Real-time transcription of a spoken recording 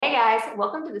Hey guys,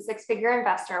 welcome to the Six Figure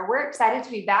Investor. We're excited to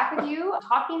be back with you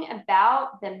talking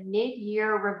about the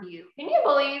mid-year review. Can you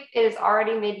believe it is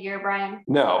already mid-year, Brian?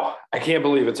 No, I can't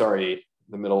believe it's already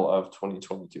the middle of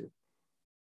 2022. Yes.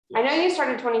 I know you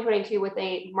started 2022 with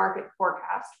a market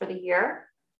forecast for the year.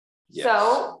 Yes.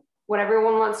 So what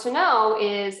everyone wants to know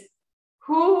is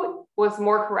who was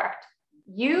more correct,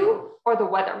 you or the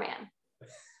weatherman?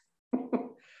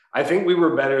 I think we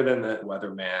were better than the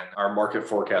weatherman. Our market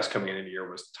forecast coming into the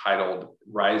year was titled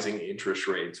Rising Interest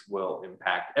Rates Will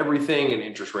Impact Everything, and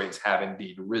interest rates have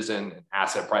indeed risen and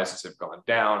asset prices have gone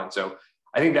down. And so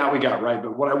I think that we got right.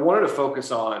 But what I wanted to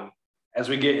focus on as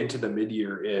we get into the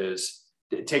mid-year is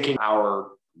taking our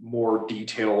more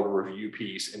detailed review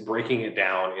piece and breaking it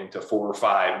down into 4 or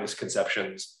 5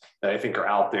 misconceptions that I think are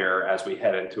out there as we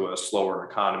head into a slower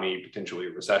economy, potentially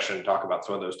a recession, talk about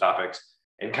some of those topics,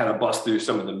 and kind of bust through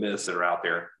some of the myths that are out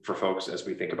there for folks as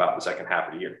we think about the second half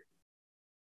of the year.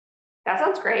 That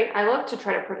sounds great. I love to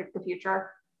try to predict the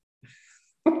future.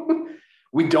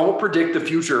 We don't predict the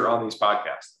future on these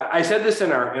podcasts. I said this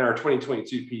in our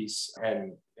 2022 piece,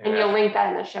 and you'll link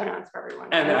that in the show notes for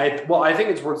everyone. And I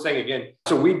think it's worth saying again.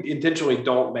 So we intentionally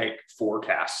don't make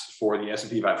forecasts for the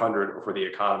S&P 500 or for the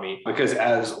economy, because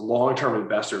as long-term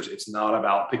investors, it's not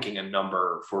about picking a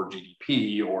number for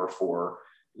GDP or for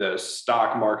the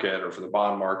stock market or for the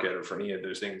bond market or for any of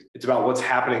those things. It's about what's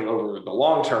happening over the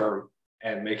long term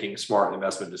and making smart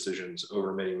investment decisions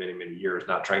over many, many, many years,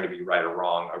 not trying to be right or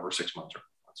wrong over 6 months or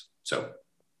months. So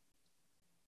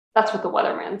that's what the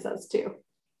weatherman says too.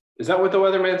 Is that what the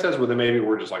weatherman says? Well, then maybe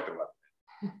we're just like the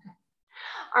weatherman.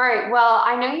 All right. Well,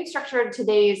 I know you structured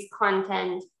today's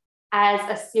content as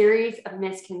a series of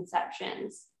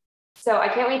misconceptions. So I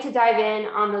can't wait to dive in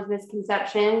on those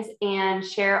misconceptions and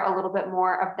share a little bit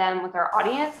more of them with our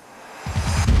audience.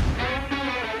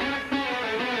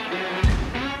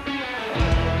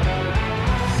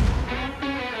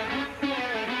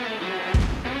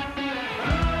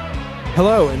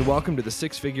 Hello, and welcome to the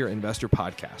Six Figure Investor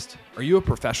Podcast. Are you a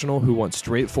professional who wants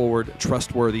straightforward,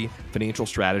 trustworthy financial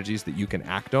strategies that you can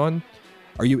act on?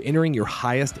 Are you entering your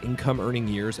highest income earning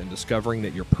years and discovering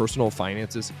that your personal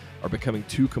finances are becoming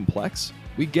too complex?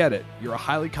 We get it. You're a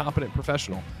highly competent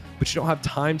professional, but you don't have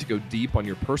time to go deep on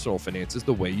your personal finances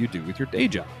the way you do with your day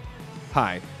job.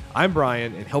 Hi, I'm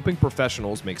Brian, and helping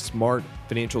professionals make smart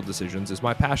financial decisions is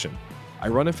my passion. I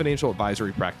run a financial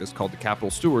advisory practice called the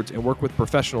Capital Stewards and work with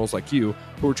professionals like you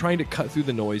who are trying to cut through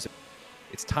the noise.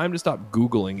 It's time to stop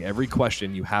Googling every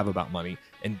question you have about money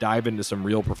and dive into some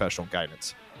real professional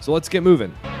guidance. So let's get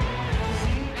moving.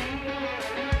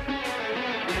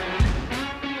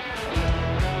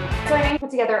 So I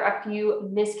put together a few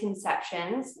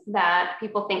misconceptions that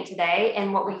people think today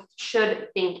and what we should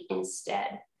think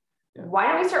instead. Yeah. Why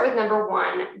don't we start with number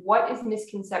 1? What is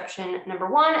misconception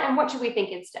number 1 and what should we think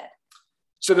instead?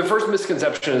 So the first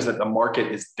misconception is that the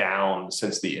market is down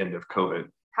since the end of COVID.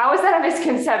 How is that a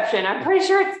misconception? I'm pretty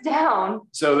sure it's down.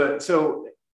 So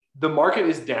the market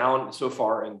is down so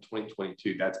far in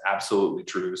 2022. That's absolutely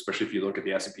true, especially if you look at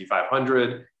the S&P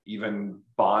 500, even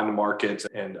bond markets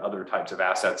and other types of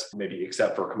assets, maybe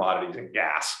except for commodities and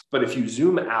gas. But if you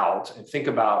zoom out and think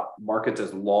about markets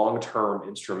as long-term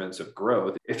instruments of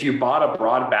growth, if you bought a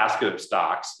broad basket of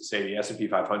stocks, say the S&P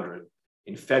 500,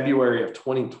 in February of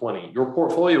 2020, your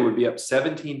portfolio would be up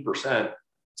 17%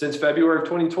 since February of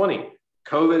 2020.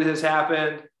 COVID has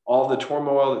happened. All the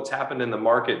turmoil that's happened in the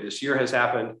market this year has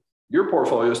happened. Your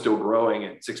portfolio is still growing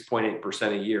at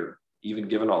 6.8% a year, even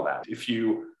given all that. If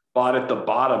you bought at the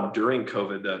bottom during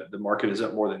COVID, the market is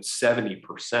up more than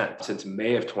 70% since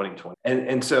May of 2020.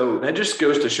 And so that just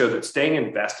goes to show that staying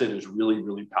invested is really,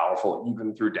 really powerful,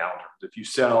 even through downturns. If you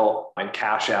sell and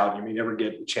cash out, you may never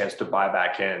get a chance to buy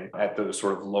back in at those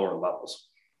sort of lower levels.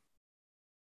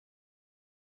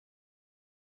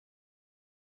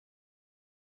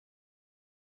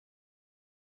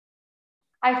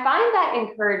 I find that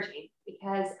encouraging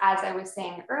because, as I was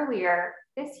saying earlier,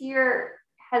 this year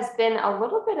has been a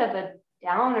little bit of a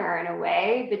downer in a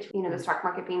way between the stock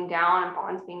market being down and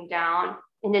bonds being down,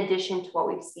 in addition to what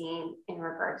we've seen in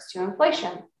regards to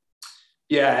inflation.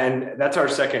 Yeah, and that's our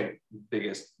second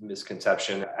biggest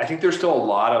misconception. I think there's still a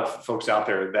lot of folks out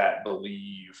there that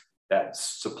believe that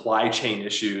supply chain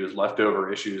issues,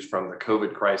 leftover issues from the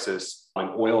COVID crisis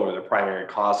on oil are the primary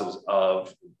causes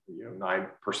of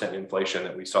 9% inflation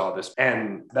that we saw this.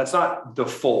 And that's not the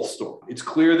full story. It's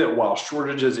clear that while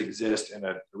shortages exist in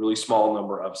a really small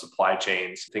number of supply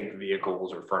chains, think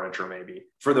vehicles or furniture maybe,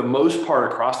 for the most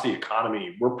part across the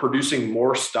economy, we're producing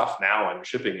more stuff now and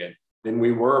shipping it than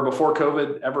we were before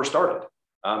COVID ever started.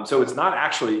 So it's not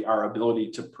actually our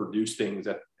ability to produce things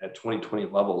at 2020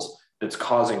 levels that's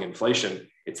causing inflation.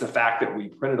 It's the fact that we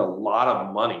printed a lot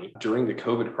of money during the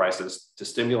COVID crisis to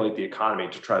stimulate the economy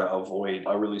to try to avoid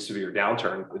a really severe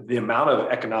downturn. The amount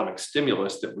of economic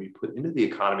stimulus that we put into the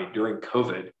economy during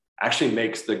COVID actually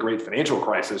makes the great financial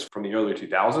crisis from the early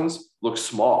 2000s look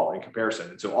small in comparison.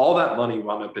 And so all that money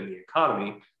wound up in the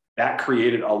economy. That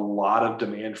created a lot of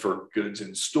demand for goods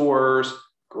in stores,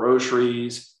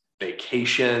 groceries,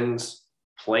 vacations,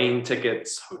 plane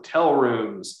tickets, hotel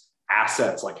rooms,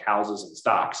 assets like houses and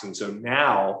stocks. And so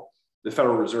now the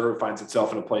Federal Reserve finds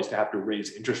itself in a place to have to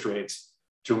raise interest rates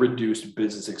to reduce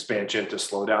business expansion, to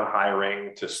slow down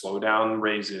hiring, to slow down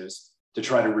raises, to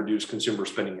try to reduce consumer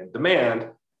spending and demand,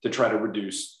 to try to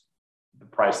reduce the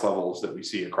price levels that we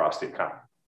see across the economy.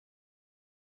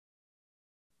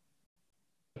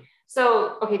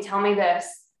 So, okay, tell me this,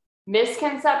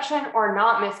 misconception or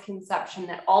not misconception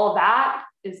that all of that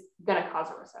is going to cause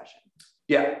a recession?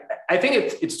 Yeah, I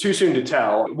think it's too soon to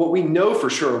tell. What we know for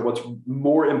sure, what's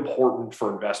more important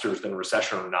for investors than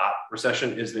recession or not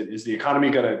recession is the economy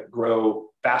going to grow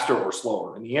faster or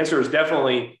slower? And the answer is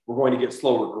definitely we're going to get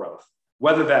slower growth.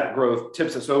 Whether that growth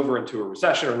tips us over into a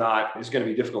recession or not is going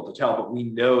to be difficult to tell, but we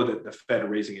know that the Fed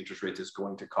raising interest rates is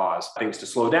going to cause things to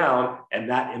slow down, and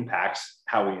that impacts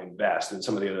how we invest and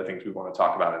some of the other things we want to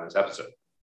talk about in this episode.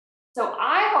 So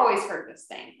I've always heard this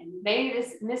thing, and maybe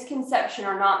this misconception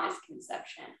or not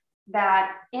misconception,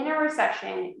 that in a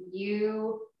recession,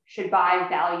 you should buy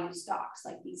value stocks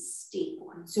like these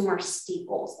consumer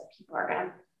staples that people are going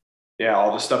to. Yeah,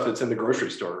 all the stuff that's in the grocery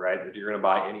store, right, that you're going to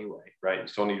buy anyway, right? You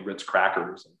still need Ritz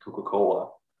crackers and Coca-Cola,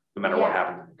 no matter what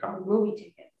happens in the economy. Movie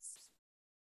tickets.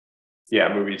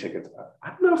 Yeah, movie tickets. I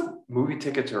don't know if movie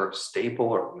tickets are a staple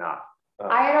or not.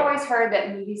 I had always heard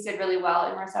that movies did really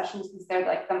well in recessions because they're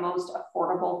like the most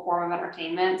affordable form of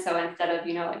entertainment. So instead of,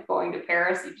 like going to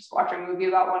Paris, you just watch a movie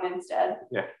about one instead.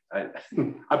 Yeah, I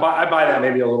buy that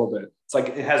maybe a little bit. It's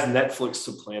like it has Netflix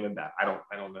supplanted that. I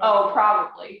don't know. Oh,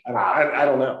 probably. I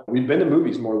don't know. We've been to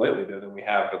movies more lately though than we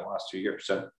have in the last 2 years.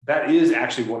 So that is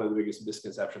actually one of the biggest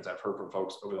misconceptions I've heard from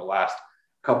folks over the last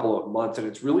couple of months. And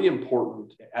it's really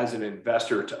important as an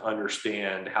investor to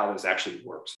understand how this actually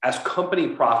works. As company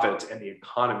profits and the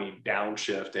economy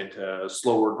downshift into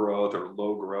slower growth or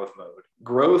low growth mode,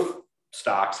 growth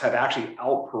stocks have actually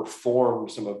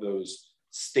outperformed some of those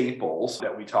staples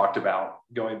that we talked about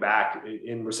going back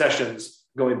in recessions,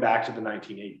 going back to the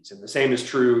 1980s. And the same is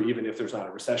true even if there's not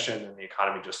a recession and the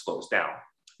economy just slows down.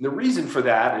 And the reason for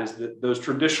that is that those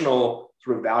traditional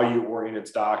sort of value-oriented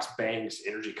stocks, banks,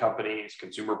 energy companies,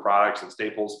 consumer products, and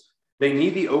staples, they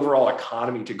need the overall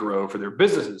economy to grow for their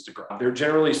businesses to grow. They're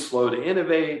generally slow to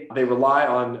innovate. They rely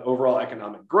on overall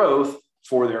economic growth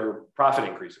for their profit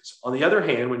increases. On the other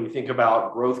hand, when you think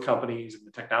about growth companies in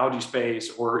the technology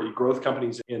space or growth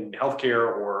companies in healthcare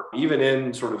or even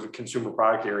in sort of consumer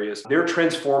product areas, they're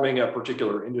transforming a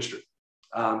particular industry.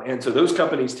 And so those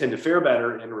companies tend to fare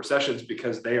better in recessions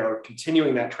because they are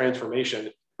continuing that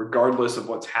transformation regardless of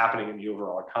what's happening in the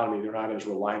overall economy. They're not as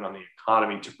reliant on the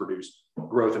economy to produce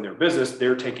growth in their business.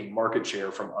 They're taking market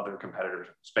share from other competitors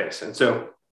in the space. And so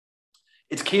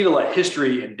it's key to let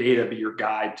history and data be your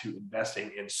guide to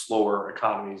investing in slower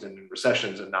economies and in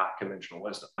recessions and not conventional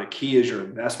wisdom. The key is your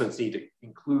investments need to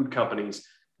include companies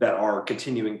that are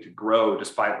continuing to grow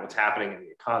despite what's happening in the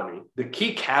economy. The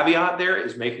key caveat there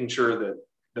is making sure that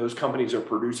those companies are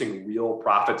producing real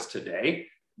profits today,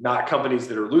 not companies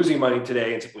that are losing money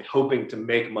today and simply hoping to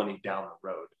make money down the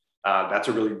road. That's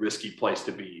a really risky place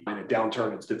to be. In a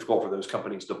downturn, it's difficult for those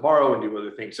companies to borrow and do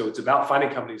other things. So it's about finding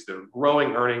companies that are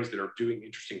growing earnings, that are doing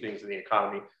interesting things in the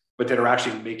economy, but that are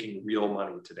actually making real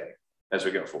money today as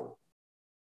we go forward.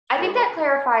 I think that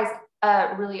clarifies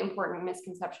a really important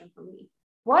misconception for me.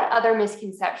 What other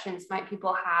misconceptions might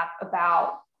people have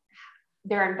about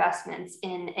their investments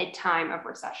in a time of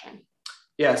recession?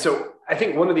 Yeah, so I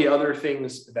think one of the other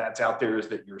things that's out there is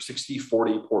that your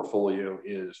 60-40 portfolio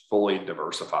is fully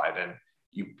diversified. And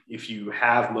if you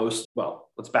have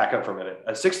let's back up for a minute.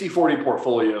 A 60-40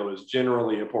 portfolio is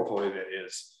generally a portfolio that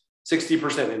is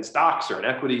 60% in stocks or in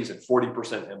equities and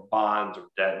 40% in bonds or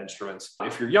debt instruments.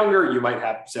 If you're younger, you might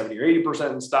have 70 or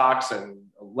 80% in stocks and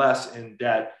less in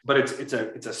debt, but it's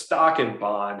a stock and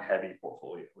bond heavy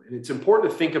portfolio. And it's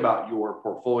important to think about your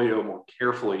portfolio more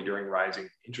carefully during rising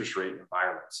interest rate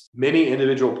environments. Many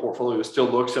individual portfolios still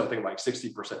look something like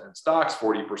 60% in stocks,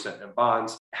 40% in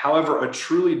bonds. However, a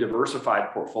truly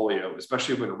diversified portfolio,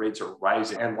 especially when rates are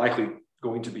rising and likely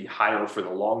going to be higher for the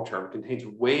long term, contains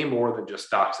way more than just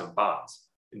stocks and bonds.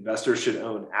 Investors should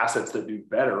own assets that do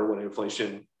better when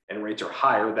inflation and rates are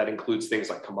higher. That includes things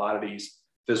like commodities,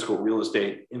 physical real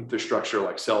estate, infrastructure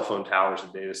like cell phone towers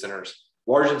and data centers,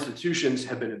 large institutions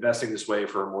have been investing this way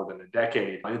for more than a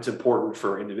decade, and it's important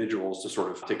for individuals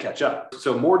to catch up.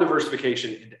 So more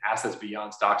diversification into assets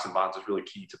beyond stocks and bonds is really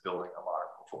key to building a modern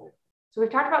portfolio. So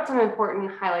we've talked about some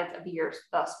important highlights of the year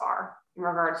thus far in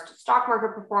regards to stock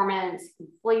market performance,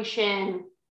 inflation,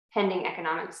 pending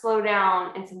economic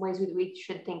slowdown, and some ways that we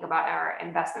should think about our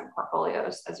investment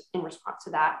portfolios as in response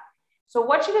to that. So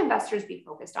what should investors be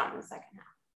focused on in the second half?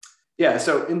 Yeah,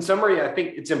 so in summary, I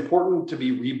think it's important to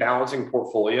be rebalancing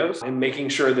portfolios and making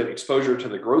sure that exposure to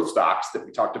the growth stocks that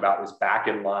we talked about is back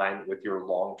in line with your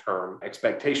long-term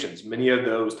expectations. Many of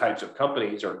those types of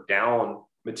companies are down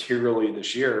materially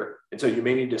this year. And so you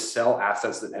may need to sell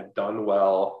assets that have done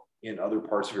well in other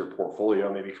parts of your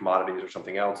portfolio, maybe commodities or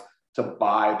something else, to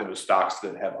buy those stocks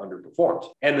that have underperformed.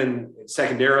 And then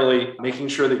secondarily, making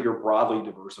sure that you're broadly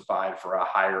diversified for a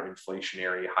higher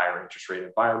inflationary, higher interest rate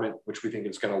environment, which we think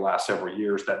is going to last several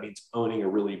years. That means owning a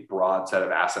really broad set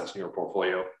of assets in your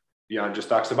portfolio beyond just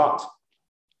stocks and bonds.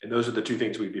 And those are the two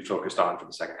things we'd be focused on for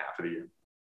the second half of the year.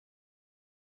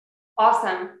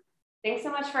 Awesome. Thanks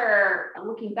so much for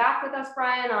looking back with us,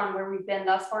 Brian, on where we've been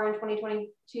thus far in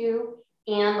 2022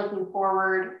 and looking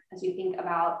forward as you think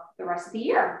about the rest of the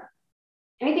year.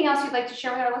 Anything else you'd like to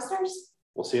share with our listeners?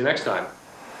 We'll see you next time.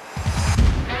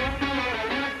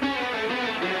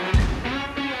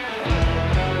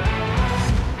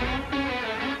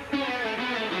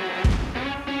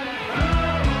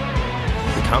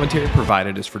 The commentary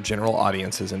provided is for general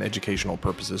audiences and educational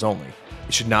purposes only.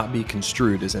 It should not be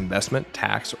construed as investment,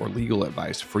 tax, or legal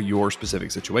advice for your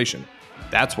specific situation.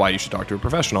 That's why you should talk to a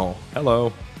professional.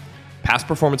 Hello. Past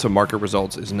performance of market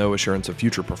results is no assurance of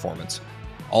future performance.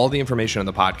 All the information on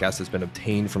the podcast has been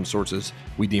obtained from sources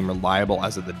we deem reliable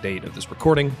as of the date of this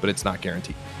recording, but it's not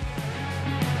guaranteed.